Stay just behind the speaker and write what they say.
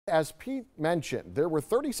As Pete mentioned, there were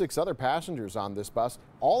 36 other passengers on this bus,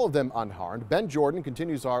 all of them unharmed. Ben Jordan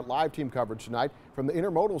continues our live team coverage tonight from the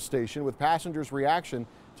intermodal station with passengers' reaction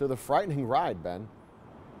to the frightening ride, Ben.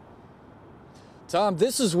 Tom,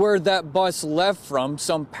 this is where that bus left from.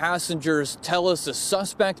 Some passengers tell us the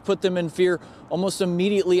suspect put them in fear almost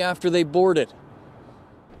immediately after they boarded.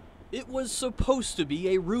 It was supposed to be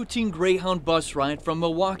a routine Greyhound bus ride from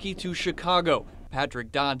Milwaukee to Chicago.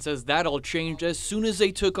 Patrick Dodd says that all changed as soon as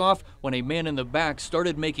they took off when a man in the back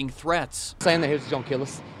started making threats. Saying that he was going to kill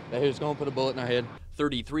us, that he was going to put a bullet in our head.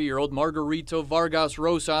 33-year-old Margarito Vargas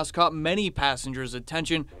Rosas caught many passengers'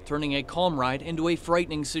 attention, turning a calm ride into a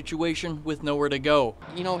frightening situation with nowhere to go.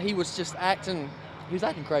 You know, he was just acting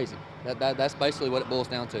crazy. That's basically what it boils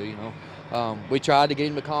down to, you know. We tried to get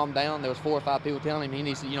him to calm down. There was 4 or 5 people telling him he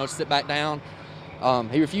needs to, you know, sit back down.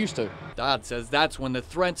 He refused to. Dodd says that's when the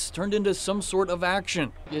threats turned into some sort of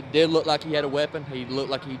action. It did look like he had a weapon. He looked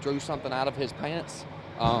like he drew something out of his pants,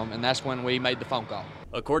 and that's when we made the phone call.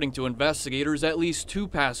 According to investigators, at least 2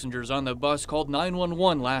 passengers on the bus called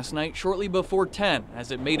 911 last night shortly before 10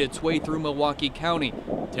 as it made its way through Milwaukee County.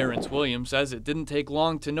 Terrence Williams says it didn't take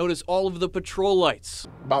long to notice all of the patrol lights.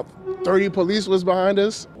 About 30 police was behind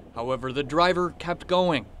us. However, the driver kept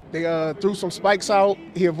going. They threw some spikes out.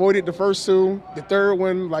 He avoided the first 2. The third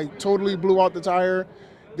one totally blew out the tire.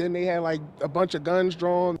 Then they had a bunch of guns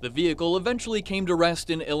drawn. The vehicle eventually came to rest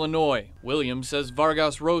in Illinois. Williams says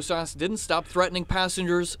Vargas Rosas didn't stop threatening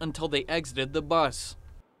passengers until they exited the bus.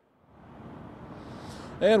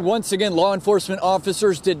 And once again, law enforcement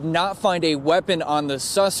officers did not find a weapon on the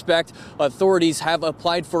suspect. Authorities have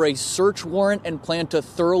applied for a search warrant and plan to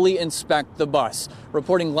thoroughly inspect the bus.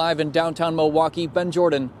 Reporting live in downtown Milwaukee, Ben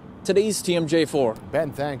Jordan, today's TMJ4.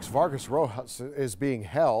 Ben, thanks. Vargas Rosas is being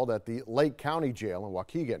held at the Lake County Jail in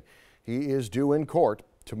Waukegan. He is due in court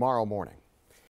tomorrow morning.